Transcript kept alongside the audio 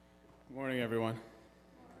Good morning, everyone.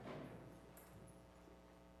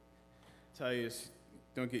 Tell you,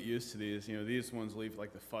 don't get used to these. These ones leave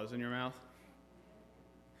like the fuzz in your mouth.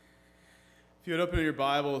 If you would open your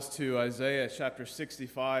Bibles to Isaiah chapter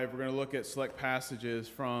 65, we're going to look at select passages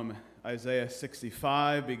from Isaiah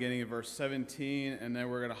 65, beginning at verse 17, and then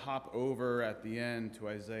we're going to hop over at the end to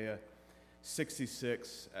Isaiah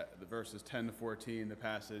 66, at the verses 10 to 14, the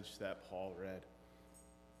passage that Paul read.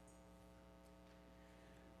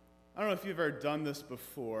 I don't know if you've ever done this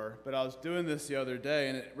before, but I was doing this the other day,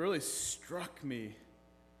 and it really struck me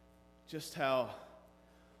just how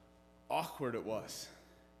awkward it was.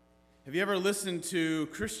 Have you ever listened to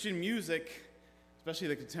Christian music, especially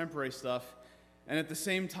the contemporary stuff, and at the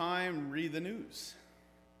same time read the news?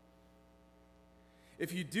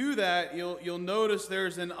 If you do that, you'll notice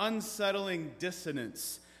there's an unsettling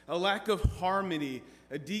dissonance, a lack of harmony,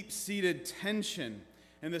 a deep-seated tension.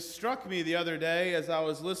 And this struck me the other day as I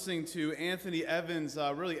was listening to Anthony Evans'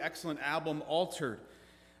 really excellent album, Altered.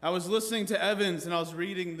 I was listening to Evans and I was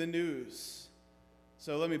reading the news.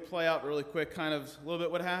 So let me play out really quick kind of a little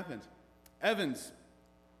bit what happened. Evans,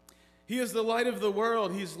 he is the light of the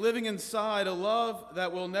world. He's living inside a love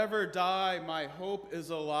that will never die. My hope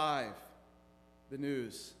is alive. The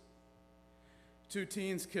news. 2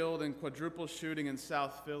 teens killed in quadruple shooting in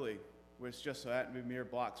South Philly, which just so happened to be mere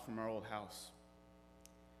blocks from our old house.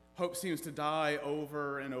 Hope seems to die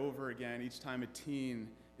over and over again each time a teen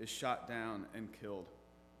is shot down and killed.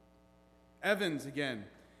 Evans again.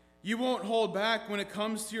 You won't hold back when it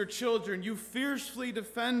comes to your children. You fiercely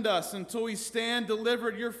defend us until we stand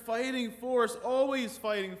delivered. You're fighting for us, always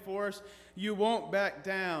fighting for us. You won't back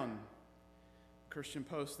down. Christian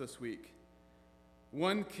Post this week.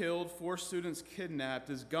 1 killed, 4 students kidnapped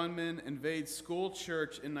as gunmen invade school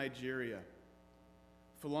church in Nigeria.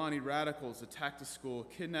 Fulani radicals attacked a school,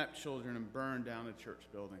 kidnapped children, and burned down a church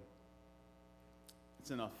building.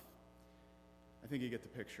 It's enough. I think you get the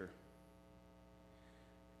picture.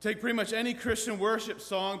 Take pretty much any Christian worship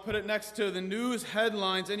song, put it next to the news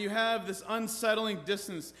headlines, and you have this unsettling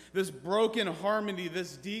distance, this broken harmony,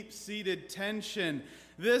 this deep-seated tension.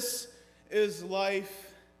 This is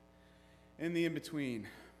life in the in-between.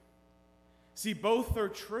 See, both are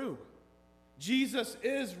true. Jesus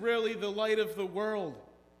is really the light of the world.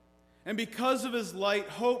 And because of his light,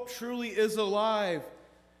 hope truly is alive.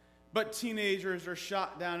 But teenagers are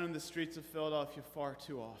shot down in the streets of Philadelphia far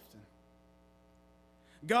too often.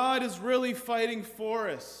 God is really fighting for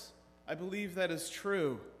us. I believe that is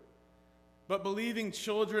true. But believing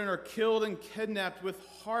children are killed and kidnapped with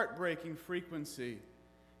heartbreaking frequency.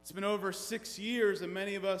 It's been over 6 years and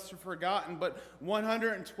many of us have forgotten, but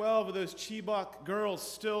 112 of those Chibok girls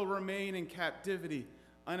still remain in captivity,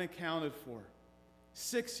 unaccounted for.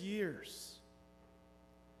 6 years.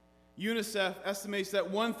 UNICEF estimates that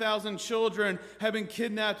 1,000 children have been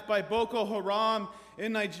kidnapped by Boko Haram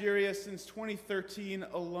in Nigeria since 2013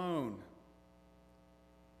 alone.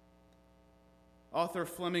 Author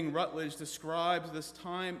Fleming Rutledge describes this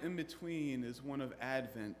time in between as one of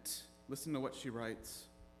Advent. Listen to what she writes.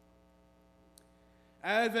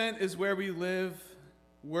 Advent is where we live,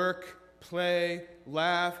 work, play,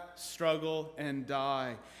 laugh, struggle, and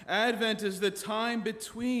die. Advent is the time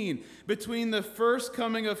between the first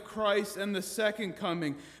coming of Christ and the second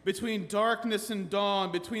coming, between darkness and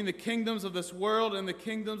dawn, between the kingdoms of this world and the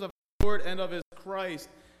kingdoms of the Lord and of his Christ.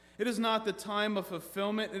 It is not the time of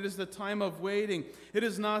fulfillment. It is the time of waiting. It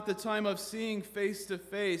is not the time of seeing face to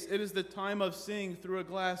face. It is the time of seeing through a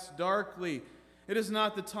glass darkly. It is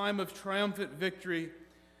not the time of triumphant victory.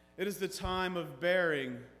 It is the time of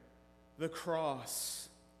bearing the cross.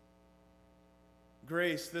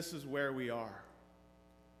 Grace, this is where we are.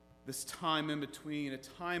 This time in between, a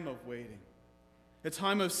time of waiting, a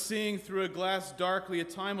time of seeing through a glass darkly, a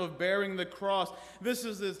time of bearing the cross. This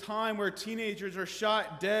is the time where teenagers are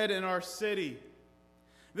shot dead in our city.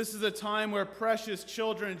 This is a time where precious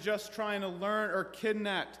children just trying to learn are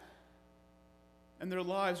kidnapped and their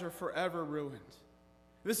lives are forever ruined.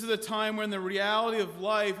 This is a time when the reality of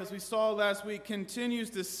life, as we saw last week,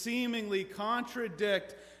 continues to seemingly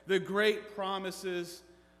contradict the great promises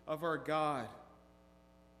of our God.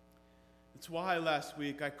 That's why last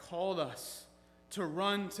week I called us to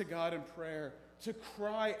run to God in prayer, to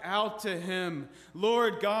cry out to him.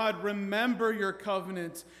 Lord God, remember your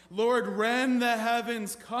covenant. Lord, rend the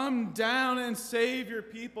heavens. Come down and save your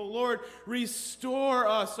people. Lord, restore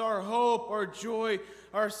us our hope, our joy,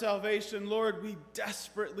 our salvation. Lord, we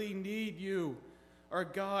desperately need you. Our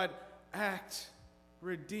God, act,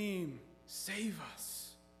 redeem, save us.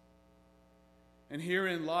 And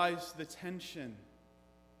herein lies the tension.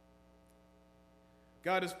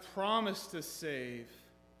 God has promised to save,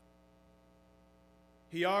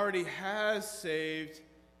 He already has saved,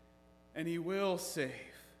 and he will save.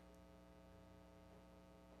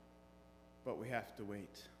 But we have to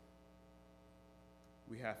wait.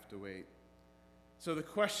 We have to wait. So the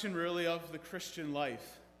question really of the Christian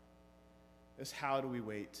life is, how do we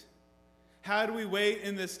wait? How do we wait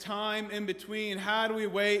in this time in between? How do we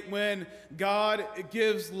wait when God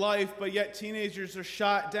gives life, but yet teenagers are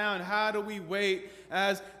shot down? How do we wait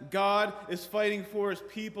as God is fighting for his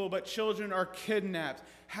people, but children are kidnapped?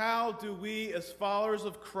 How do we, as followers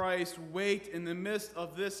of Christ, wait in the midst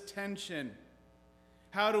of this tension?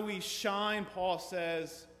 How do we shine, Paul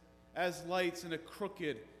says, as lights in a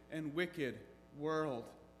crooked and wicked world?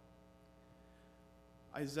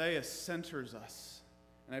 Isaiah centers us.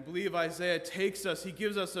 And I believe Isaiah takes us, he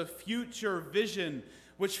gives us a future vision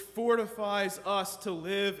which fortifies us to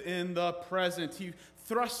live in the present. He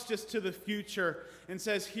thrusts us to the future and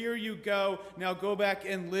says, here you go, now go back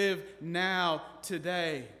and live now,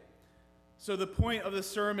 today. So the point of the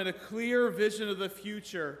sermon, a clear vision of the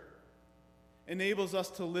future, enables us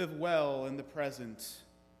to live well in the present.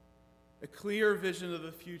 A clear vision of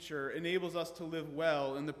the future enables us to live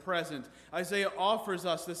well in the present. Isaiah offers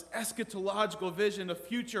us this eschatological vision of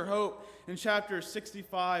future hope in chapter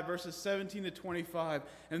 65, verses 17 to 25,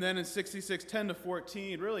 and then in 66, 10 to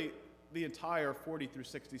 14, really the entire 40 through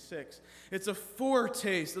 66. It's a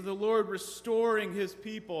foretaste of the Lord restoring his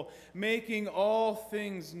people, making all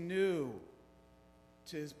things new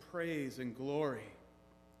to his praise and glory.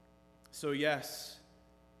 So yes,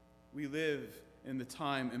 we live in the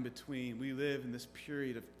time in between. We live in this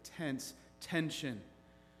period of tense tension.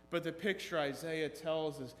 But the picture Isaiah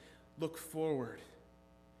tells us, look forward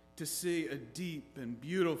to see a deep and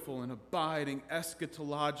beautiful and abiding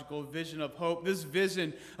eschatological vision of hope. This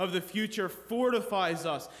vision of the future fortifies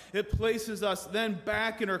us. It places us then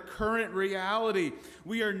back in our current reality.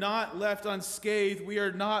 We are not left unscathed. We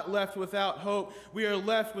are not left without hope. We are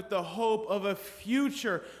left with the hope of a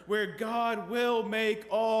future where God will make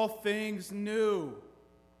all things new.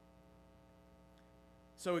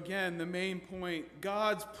 So again, the main point,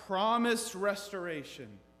 God's promised restoration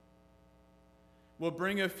will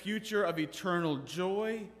bring a future of eternal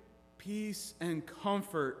joy, peace, and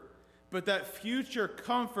comfort. But that future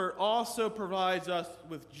comfort also provides us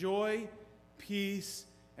with joy, peace,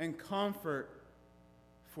 and comfort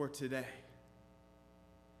for today.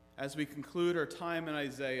 As we conclude our time in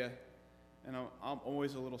Isaiah, and I'm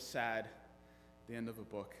always a little sad at the end of a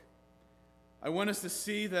book, I want us to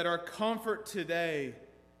see that our comfort today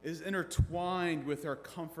is intertwined with our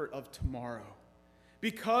comfort of tomorrow.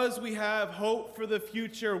 Because we have hope for the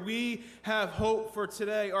future, we have hope for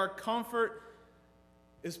today. Our comfort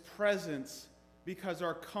is present because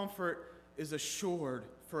our comfort is assured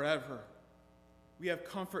forever. We have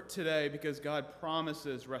comfort today because God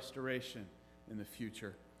promises restoration in the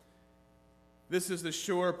future. This is the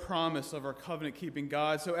sure promise of our covenant-keeping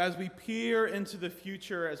God. So as we peer into the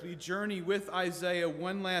future, as we journey with Isaiah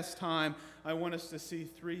one last time, I want us to see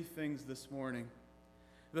three things this morning.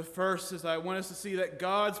 The first is I want us to see that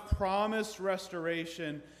God's promised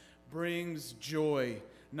restoration brings joy,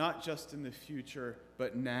 not just in the future,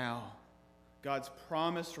 but now. God's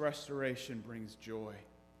promised restoration brings joy.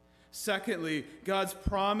 Secondly, God's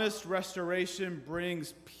promised restoration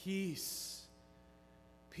brings peace.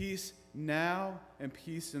 Peace now and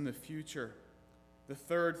peace in the future. The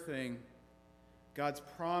third thing, God's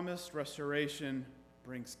promised restoration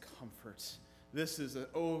brings comfort. This is an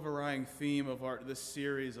overriding theme of this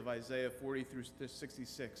series of Isaiah 40 through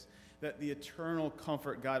 66, that the eternal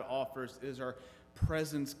comfort God offers is our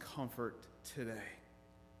present comfort today.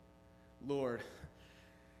 Lord,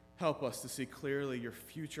 help us to see clearly your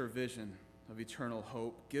future vision of eternal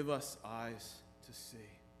hope. Give us eyes to see.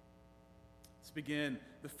 Let's begin.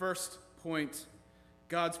 The first point,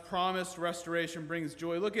 God's promised restoration brings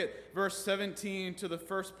joy. Look at verse 17 to the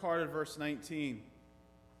first part of verse 19.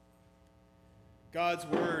 God's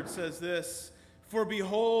word says this, "For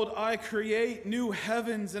behold, I create new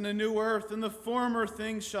heavens and a new earth, and the former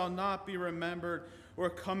things shall not be remembered or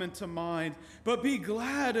come into mind. But be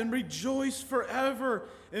glad and rejoice forever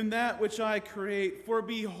in that which I create. For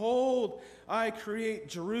behold, I create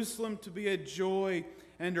Jerusalem to be a joy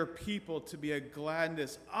and her people to be a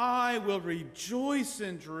gladness. I will rejoice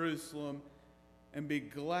in Jerusalem and be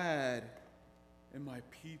glad in my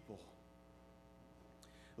people."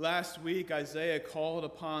 Last week, Isaiah called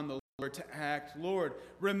upon the Lord to act. Lord,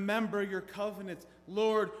 remember your covenants.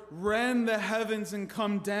 Lord, rend the heavens and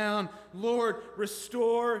come down. Lord,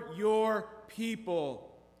 restore your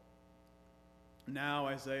people. Now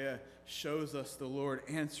Isaiah shows us the Lord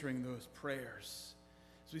answering those prayers.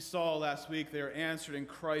 As we saw last week, they are answered in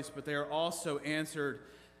Christ, but they are also answered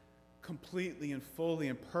completely and fully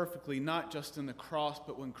and perfectly, not just in the cross,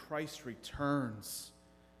 but when Christ returns.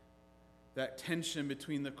 That tension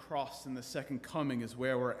between the cross and the second coming is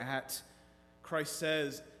where we're at. Christ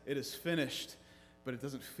says it is finished, but it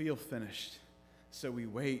doesn't feel finished. So we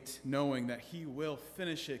wait, knowing that he will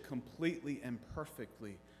finish it completely and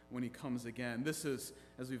perfectly when he comes again. This is,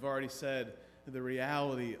 as we've already said, the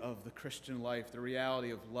reality of the Christian life, the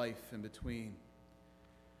reality of life in between.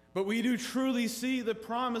 But we do truly see the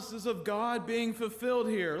promises of God being fulfilled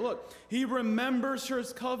here. Look, he remembers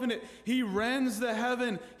his covenant. He rends the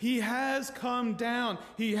heaven. He has come down.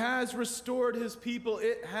 He has restored his people.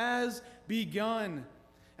 It has begun.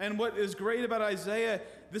 And what is great about Isaiah,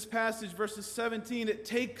 this passage, verses 17, it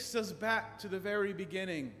takes us back to the very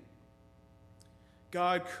beginning.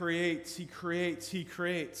 God creates, he creates, he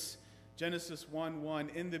creates. Genesis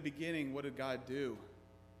 1:1, in the beginning, what did God do?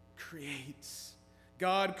 Creates.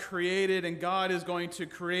 God created, and God is going to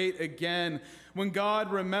create again. When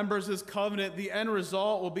God remembers his covenant, the end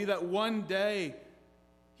result will be that one day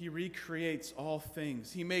he recreates all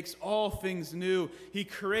things. He makes all things new. He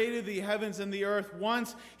created the heavens and the earth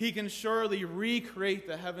once. He can surely recreate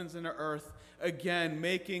the heavens and the earth again,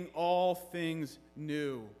 making all things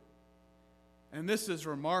new. And this is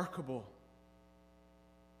remarkable.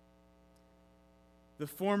 The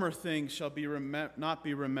former things shall not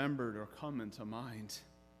be remembered or come into mind.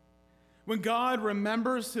 When God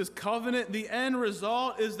remembers his covenant, the end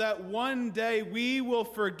result is that one day we will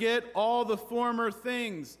forget all the former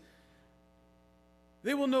things.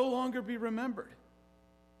 They will no longer be remembered.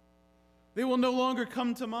 They will no longer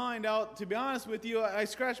come to mind. Now, to be honest with you, I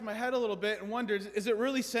scratched my head a little bit and wondered, is it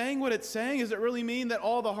really saying what it's saying? Does it really mean that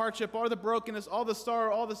all the hardship, all the brokenness, all the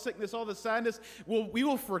sorrow, all the sickness, all the sadness, we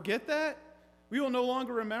will forget that? We will no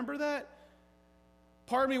longer remember that?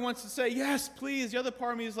 Part of me wants to say, yes, please. The other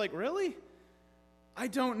part of me is like, really? I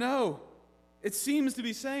don't know. It seems to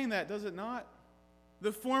be saying that, does it not?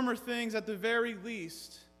 The former things, at the very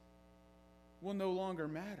least, will no longer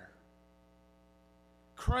matter.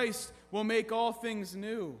 Christ will make all things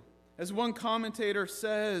new. As one commentator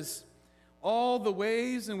says, all the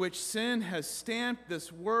ways in which sin has stamped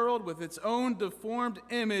this world with its own deformed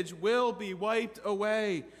image will be wiped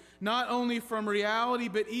away, not only from reality,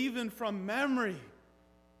 but even from memory.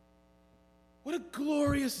 What a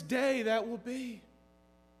glorious day that will be.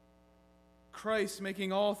 Christ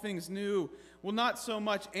making all things new will not so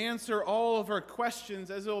much answer all of our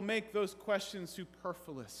questions as it will make those questions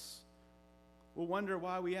superfluous. We'll wonder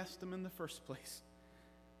why we asked them in the first place.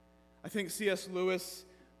 I think C.S. Lewis,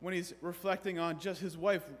 when he's reflecting on just his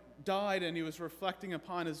wife died and he was reflecting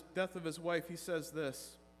upon his death of his wife, he says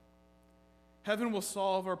this: heaven will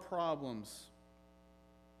solve our problems,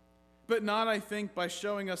 but not, I think, by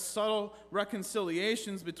showing us subtle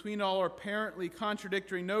reconciliations between all our apparently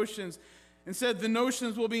contradictory notions. Instead, the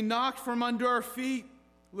notions will be knocked from under our feet,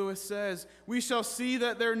 Lewis says. We shall see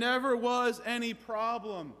that there never was any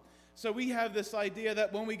problem. So we have this idea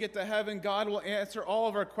that when we get to heaven, God will answer all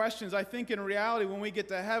of our questions. I think in reality, when we get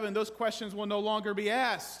to heaven, those questions will no longer be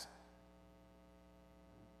asked.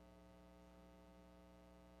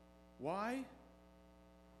 Why?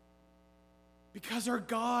 Because our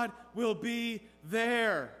God will be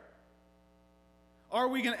there. Are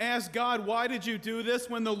we going to ask God, why did you do this,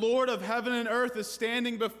 when the Lord of heaven and earth is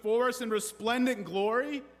standing before us in resplendent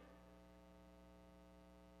glory?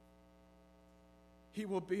 He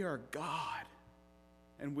will be our God,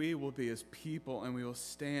 and we will be his people, and we will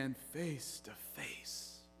stand face to face.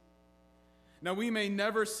 Now, we may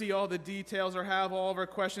never see all the details or have all of our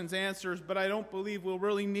questions answered, but I don't believe we'll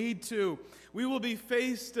really need to. We will be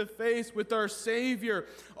face to face with our Savior.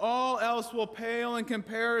 All else will pale in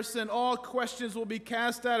comparison. All questions will be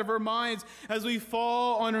cast out of our minds as we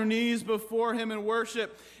fall on our knees before him in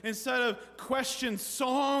worship. Instead of questions,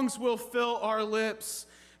 songs will fill our lips.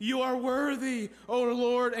 You are worthy, O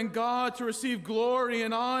Lord and God, to receive glory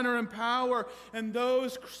and honor and power. And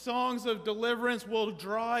those songs of deliverance will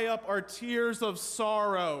dry up our tears of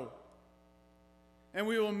sorrow. And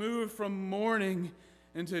we will move from mourning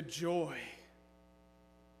into joy.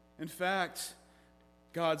 In fact,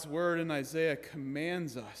 God's word in Isaiah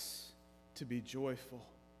commands us to be joyful.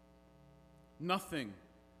 Nothing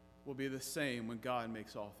will be the same when God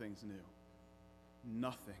makes all things new.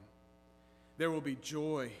 Nothing. There will be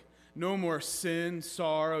joy, No more sin,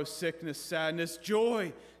 sorrow, sickness, sadness,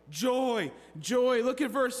 joy, joy, joy. Look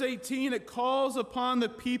at verse 18. It calls upon the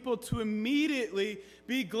people to immediately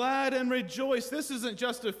be glad and rejoice. This isn't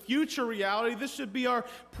just a future reality. This should be our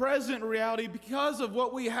present reality because of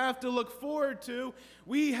what we have to look forward to.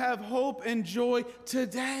 We have hope and joy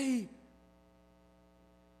today.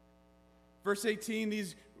 Verse 18,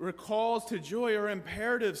 these recalls to joy are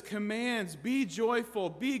imperatives, commands. Be joyful,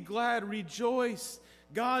 be glad, rejoice.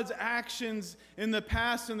 God's actions in the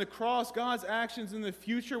past and the cross, God's actions in the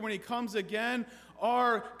future when he comes again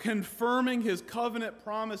are confirming his covenant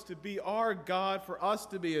promise to be our God, for us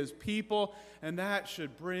to be his people, and that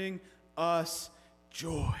should bring us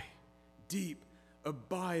joy. Deep,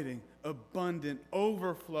 abiding, abundant,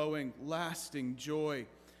 overflowing, lasting joy.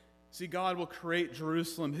 See, God will create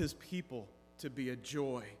Jerusalem, his people, to be a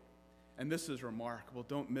joy. And this is remarkable.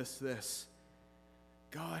 Don't miss this.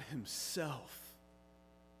 God himself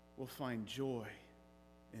will find joy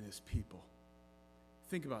in his people.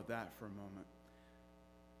 Think about that for a moment.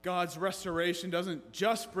 God's restoration doesn't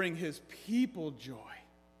just bring his people joy.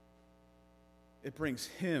 It brings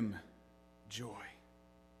him joy.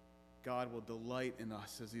 God will delight in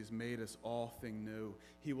us as he's made us all thing new.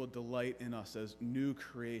 He will delight in us as new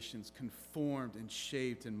creations, conformed and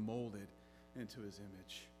shaped and molded into his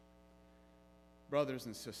image. Brothers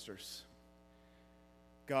and sisters,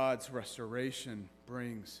 God's restoration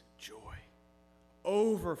brings joy.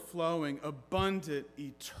 Overflowing, abundant,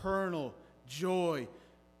 eternal joy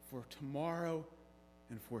for tomorrow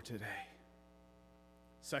and for today.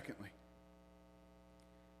 Secondly,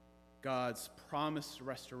 God's promised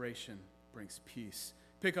restoration brings peace.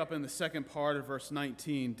 Pick up in the second part of verse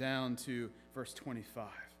 19 down to verse 25.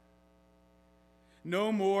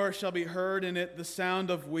 No more shall be heard in it the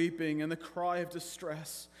sound of weeping and the cry of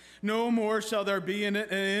distress. No more shall there be in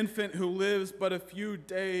it an infant who lives but a few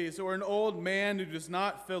days, or an old man who does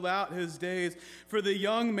not fill out his days. For the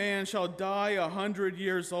young man shall die 100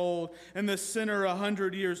 years old, and the sinner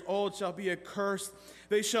 100 years old shall be accursed.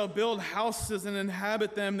 They shall build houses and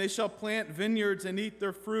inhabit them. They shall plant vineyards and eat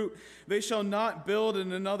their fruit. They shall not build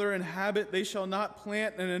and another inhabit. They shall not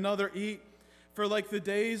plant and another eat. For like the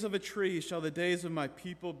days of a tree shall the days of my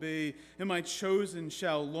people be, and my chosen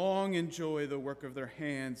shall long enjoy the work of their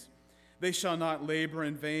hands. They shall not labor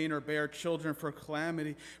in vain or bear children for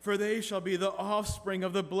calamity, for they shall be the offspring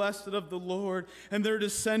of the blessed of the Lord, and their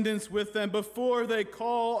descendants with them. Before they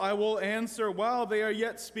call, I will answer. While they are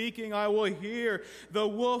yet speaking, I will hear. The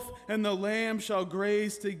wolf and the lamb shall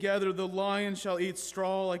graze together. The lion shall eat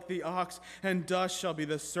straw like the ox, and dust shall be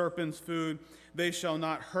the serpent's food. They shall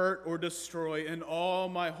not hurt or destroy in all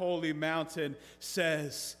my holy mountain,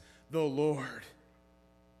 says the Lord.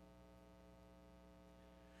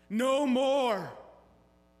 No more.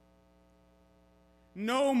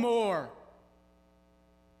 No more.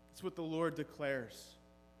 That's what the Lord declares.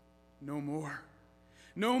 No more.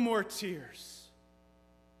 No more tears.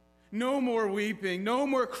 No more weeping, no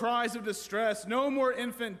more cries of distress, no more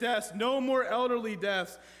infant deaths, no more elderly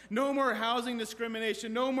deaths, no more housing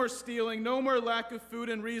discrimination, no more stealing, no more lack of food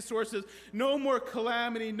and resources, no more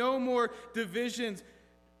calamity, no more divisions,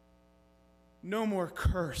 no more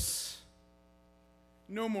curse,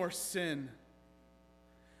 no more sin.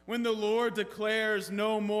 When the Lord declares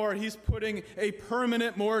no more, he's putting a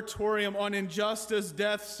permanent moratorium on injustice,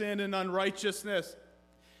 death, sin, and unrighteousness.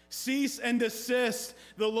 Cease and desist,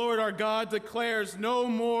 the Lord our God declares. No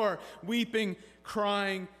more weeping,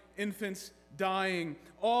 crying, infants dying.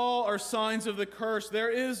 All are signs of the curse.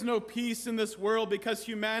 There is no peace in this world because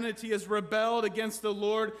humanity has rebelled against the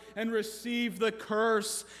Lord and received the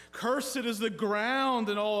curse. Cursed is the ground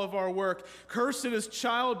in all of our work. Cursed is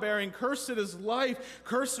childbearing. Cursed is life.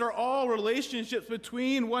 Cursed are all relationships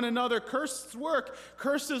between one another. Cursed is work.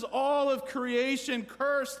 Cursed is all of creation.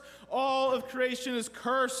 Cursed. All of creation is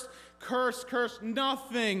cursed. Cursed. Cursed.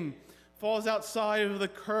 Nothing falls outside of the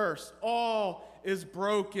curse. All is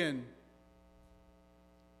broken.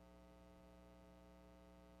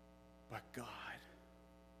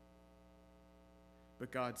 But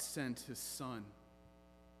God sent his Son.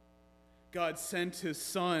 God sent his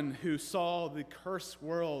Son who saw the cursed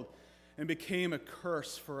world and became a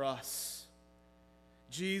curse for us.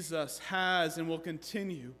 Jesus has and will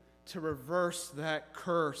continue to reverse that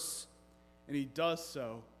curse, and he does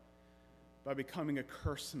so by becoming a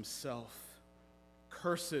curse himself.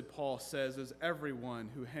 Cursed, Paul says, is everyone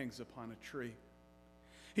who hangs upon a tree.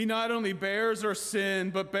 He not only bears our sin,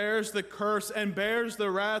 but bears the curse and bears the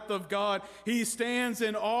wrath of God. He stands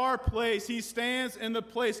in our place. He stands in the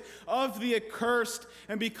place of the accursed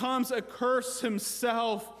and becomes a curse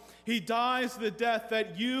himself. He dies the death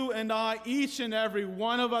that you and I, each and every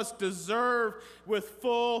one of us, deserve with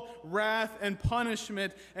full wrath and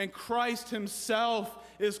punishment, and Christ himself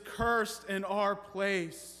is cursed in our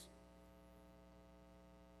place.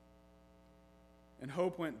 And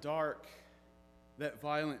hope went dark that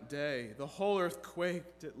violent day. The whole earth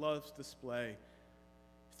quaked at love's display.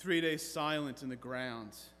 3 days silent in the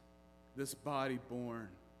ground, this body born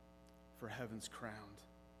for heaven's crowned.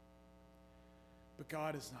 But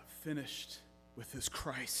God is not finished with his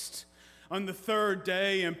Christ. On the third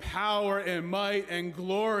day, in power and might and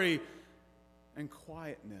glory and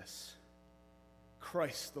quietness,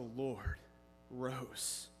 Christ the Lord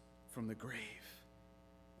rose from the grave.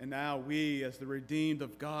 And now we, as the redeemed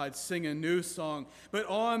of God, sing a new song. But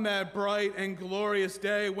on that bright and glorious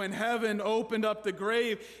day when heaven opened up the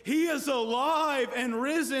grave, he is alive and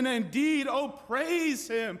risen indeed. Oh, praise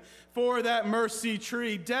him for that mercy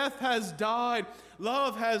tree. Death has died.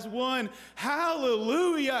 Love has won.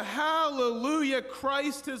 Hallelujah, hallelujah.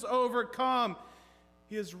 Christ has overcome.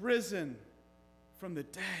 He has risen from the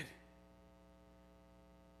dead.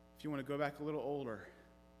 If you want to go back a little older,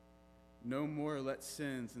 no more let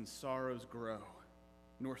sins and sorrows grow,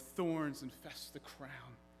 nor thorns infest the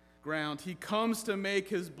ground. He comes to make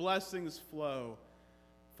his blessings flow,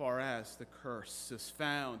 far as the curse is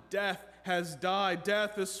found. Death has died.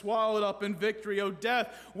 Death is swallowed up in victory. O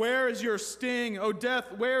death, where is your sting? O death,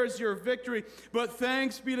 where is your victory? But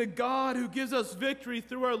thanks be to God who gives us victory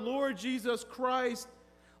through our Lord Jesus Christ.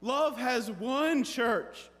 Love has won,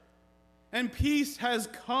 church, and peace has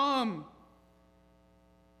come.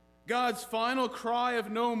 God's final cry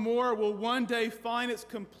of no more will one day find its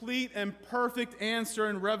complete and perfect answer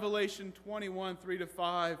in Revelation 21,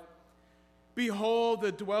 3-5. Behold,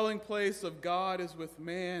 the dwelling place of God is with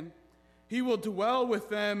man. He will dwell with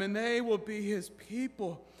them, and they will be his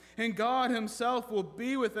people. And God himself will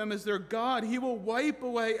be with them as their God. He will wipe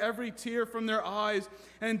away every tear from their eyes,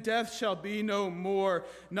 and death shall be no more.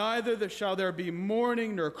 Neither shall there be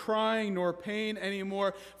mourning, nor crying, nor pain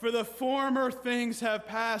anymore, for the former things have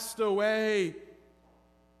passed away.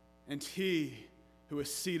 And he who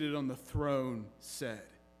is seated on the throne said,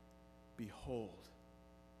 Behold,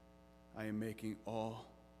 I am making all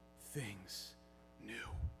things new.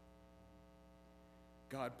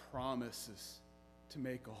 God promises to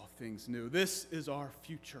make all things new. This is our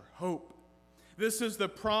future hope. This is the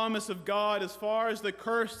promise of God as far as the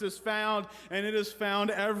curse is found, and it is found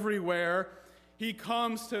everywhere. He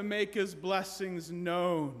comes to make his blessings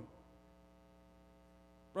known.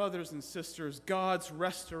 Brothers and sisters, God's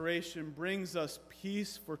restoration brings us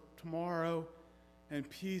peace for tomorrow and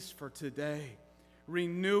peace for today,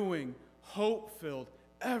 renewing, hope-filled,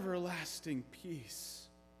 everlasting peace.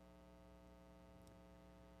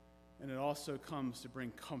 And it also comes to bring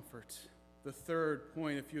comfort. The third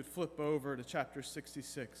point, if you would flip over to chapter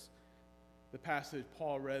 66, the passage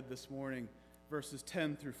Paul read this morning, verses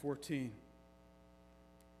 10 through 14.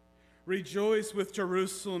 Rejoice with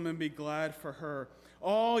Jerusalem and be glad for her.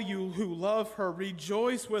 All you who love her,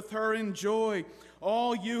 rejoice with her in joy.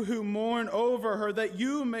 All you who mourn over her, that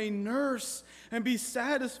you may nurse and be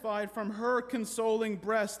satisfied from her consoling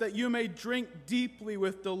breast, that you may drink deeply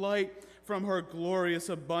with delight from her glorious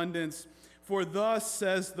abundance. For thus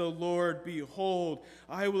says the Lord, Behold,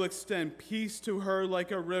 I will extend peace to her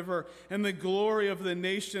like a river, and the glory of the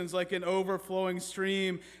nations like an overflowing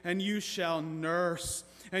stream. And you shall nurse,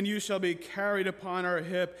 and you shall be carried upon her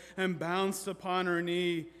hip, and bounced upon her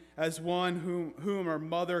knee, as one whom her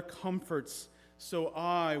mother comforts. So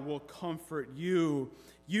I will comfort you.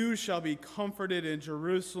 You shall be comforted in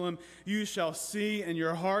Jerusalem. You shall see, and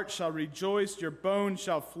your heart shall rejoice. Your bones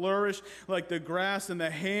shall flourish like the grass, and the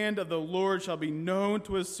hand of the Lord shall be known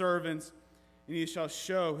to his servants, and he shall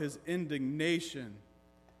show his indignation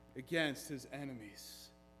against his enemies.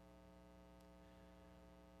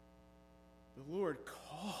 The Lord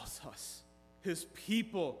calls us, his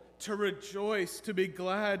people, to rejoice, to be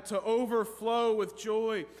glad, to overflow with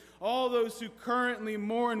joy. All those who currently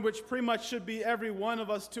mourn, which pretty much should be every one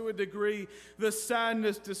of us to a degree, the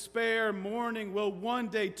sadness, despair, mourning will one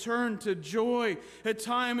day turn to joy. A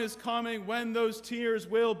time is coming when those tears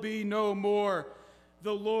will be no more.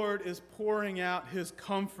 The Lord is pouring out his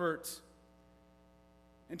comfort.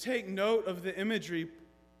 And take note of the imagery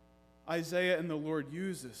Isaiah and the Lord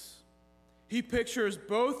uses. He pictures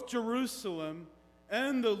both Jerusalem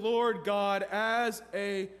and the Lord God as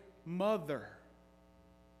a mother.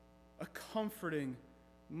 A comforting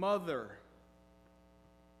mother.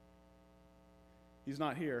 He's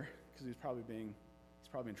not here because he's probably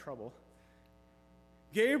in trouble.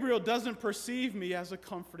 Gabriel doesn't perceive me as a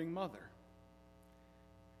comforting mother,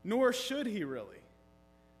 nor should he really.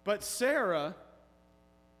 But Sarah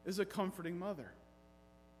is a comforting mother.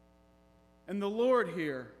 And the Lord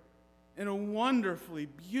here, in a wonderfully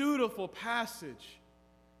beautiful passage,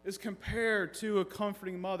 is compared to a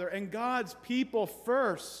comforting mother. And God's people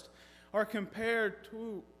first are compared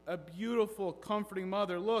to a beautiful, comforting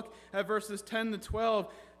mother. Look at verses 10 to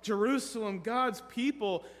 12. Jerusalem, God's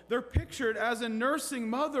people, they're pictured as a nursing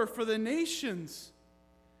mother for the nations.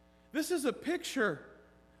 This is a picture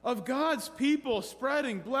of God's people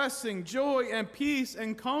spreading blessing, joy, and peace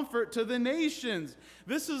and comfort to the nations.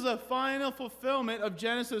 This is a final fulfillment of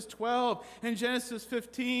Genesis 12 and Genesis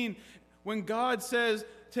 15 when God says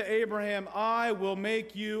to Abraham, I will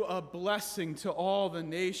make you a blessing to all the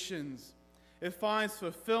nations. It finds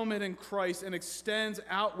fulfillment in Christ and extends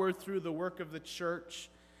outward through the work of the church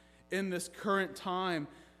in this current time.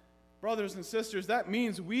 Brothers and sisters, that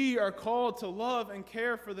means we are called to love and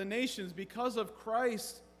care for the nations because of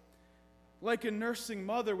Christ, like a nursing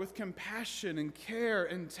mother with compassion and care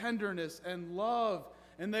and tenderness and love,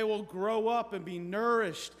 and they will grow up and be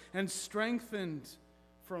nourished and strengthened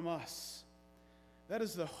from us. That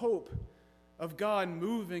is the hope of God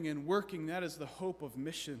moving and working. That is the hope of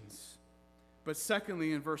missions. But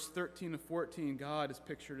secondly, in verse 13 to 14, God is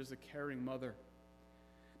pictured as a caring mother.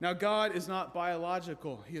 Now, God is not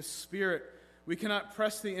biological. He is spirit. We cannot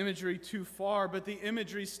press the imagery too far, but the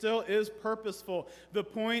imagery still is purposeful. The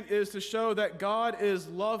point is to show that God is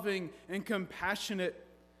loving and compassionate.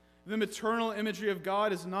 The maternal imagery of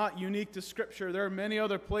God is not unique to Scripture. There are many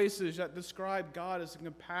other places that describe God as a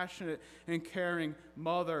compassionate and caring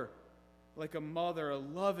mother. Like a mother, a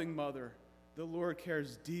loving mother, the Lord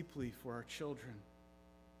cares deeply for our children.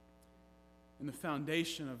 And the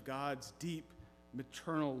foundation of God's deep,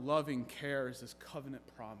 maternal, loving care is His covenant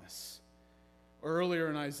promise. Earlier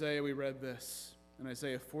in Isaiah, we read this, in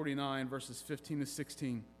Isaiah 49, verses 15 to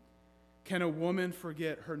 16. Can a woman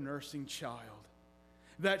forget her nursing child,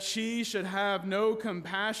 that she should have no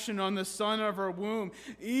compassion on the son of her womb?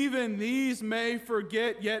 Even these may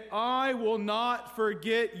forget, yet I will not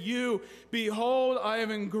forget you. Behold, I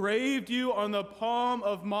have engraved you on the palm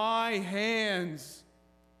of my hands.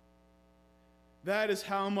 That is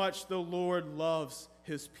how much the Lord loves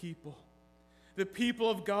His people. The people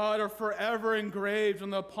of God are forever engraved on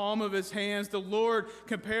the palm of His hands. The Lord,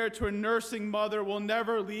 compared to a nursing mother, will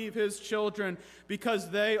never leave His children because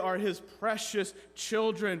they are His precious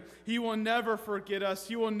children. He will never forget us.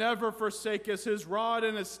 He will never forsake us. His rod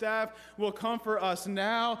and His staff will comfort us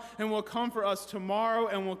now and will comfort us tomorrow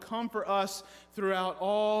and will comfort us throughout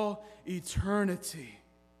all eternity.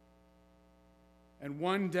 And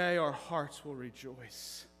one day our hearts will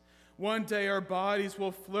rejoice. One day our bodies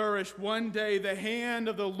will flourish. One day the hand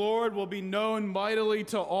of the Lord will be known mightily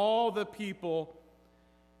to all the people.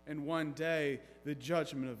 And one day the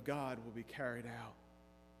judgment of God will be carried out.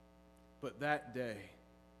 But that day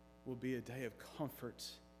will be a day of comfort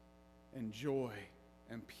and joy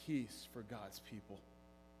and peace for God's people.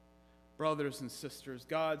 Brothers and sisters,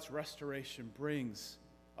 God's restoration brings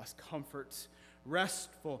us comfort,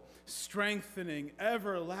 restful, strengthening,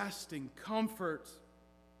 everlasting comfort.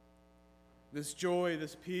 This joy,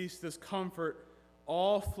 this peace, this comfort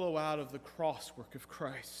all flow out of the cross work of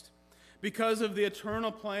Christ. Because of the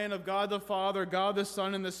eternal plan of God the Father, God the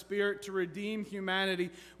Son, and the Spirit to redeem humanity,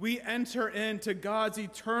 we enter into God's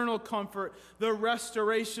eternal comfort, the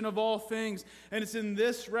restoration of all things. And it's in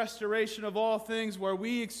this restoration of all things where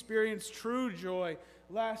we experience true joy,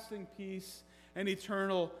 lasting peace, and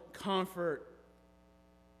eternal comfort.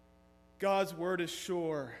 God's word is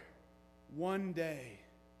sure. One day,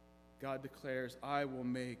 God declares, I will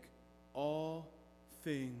make all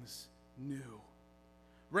things new.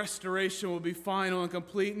 Restoration will be final and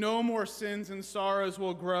complete. No more sins and sorrows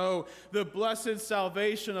will grow. The blessed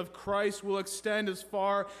salvation of Christ will extend as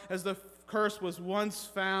far as the curse was once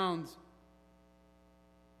found.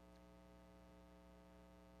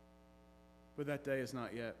 But that day is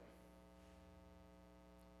not yet.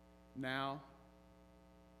 Now,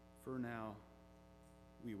 for now,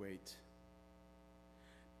 we wait.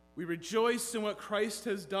 We rejoice in what Christ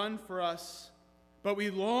has done for us, but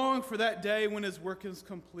we long for that day when His work is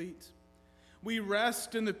complete. We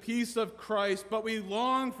rest in the peace of Christ, but we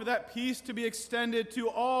long for that peace to be extended to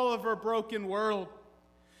all of our broken world.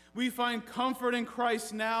 We find comfort in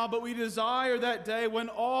Christ now, but we desire that day when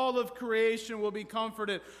all of creation will be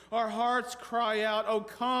comforted. Our hearts cry out, "O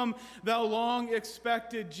come, thou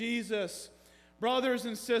long-expected Jesus." Brothers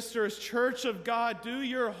and sisters, Church of God, do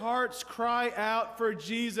your hearts cry out for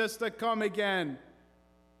Jesus to come again?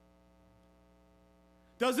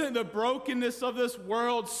 Doesn't the brokenness of this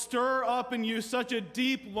world stir up in you such a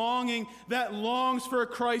deep longing that longs for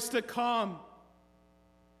Christ to come?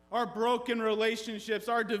 our broken relationships,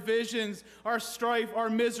 our divisions, our strife, our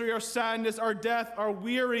misery, our sadness, our death, our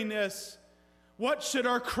weariness. What should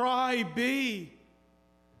our cry be?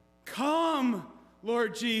 Come,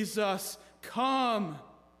 Lord Jesus, come.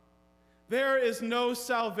 There is no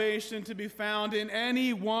salvation to be found in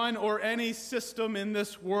anyone or any system in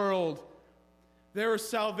this world. There is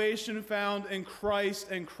salvation found in Christ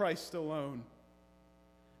and Christ alone.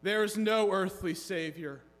 There is no earthly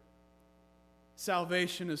Savior.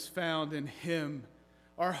 Salvation is found in Him.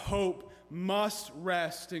 Our hope must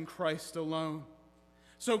rest in Christ alone.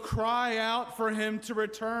 So cry out for Him to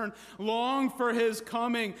return. Long for His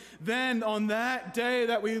coming. Then on that day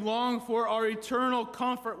that we long for, our eternal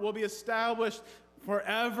comfort will be established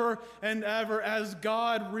forever and ever as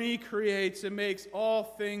God recreates and makes all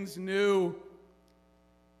things new.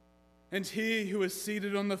 And He who is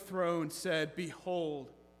seated on the throne said,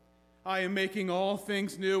 "Behold, I am making all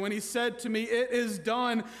things new." And He said to me, "It is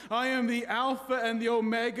done. I am the Alpha and the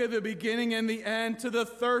Omega, the beginning and the end. To the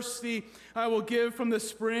thirsty I will give from the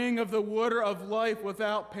spring of the water of life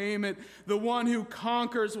without payment. The one who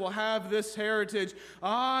conquers will have this heritage.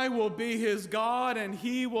 I will be his God, and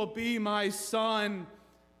he will be my son.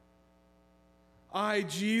 I,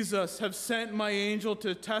 Jesus, have sent my angel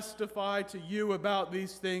to testify to you about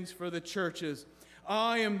these things for the churches.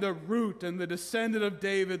 I am the root and the descendant of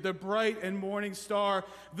David, the bright and morning star,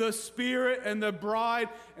 the Spirit and the bride."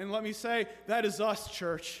 And let me say, that is us,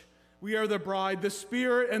 church. We are the bride. The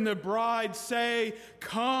Spirit and the bride say,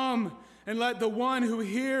 "Come." And let the one who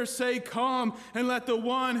hears say, "Come." And let the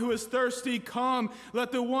one who is thirsty come.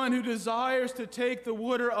 Let the one who desires to take the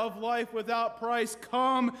water of life without price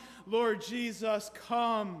come. Lord Jesus,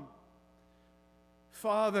 come.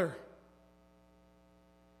 Father,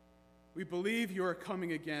 we believe you are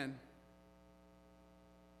coming again.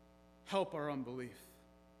 Help our unbelief.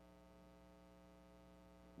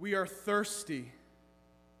 We are thirsty.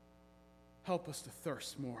 Help us to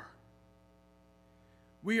thirst more.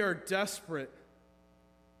 We are desperate.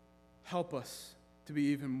 Help us to be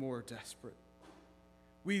even more desperate.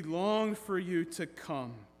 We long for you to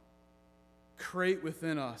come. Create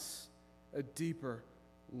within us a deeper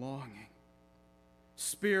longing.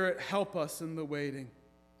 Spirit, help us in the waiting.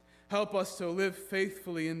 Help us to live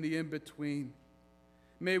faithfully in the in-between.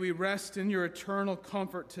 May we rest in your eternal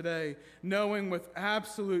comfort today, knowing with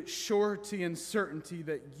absolute surety and certainty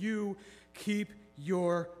that you keep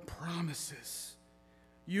your promises.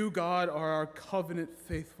 You, God, are our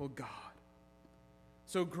covenant-faithful God.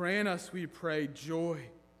 So grant us, we pray, joy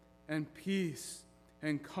and peace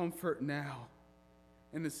and comfort now.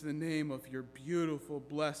 And it's in the name of your beautiful,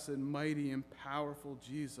 blessed, mighty, and powerful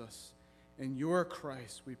Jesus and your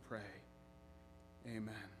Christ we pray.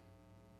 Amen.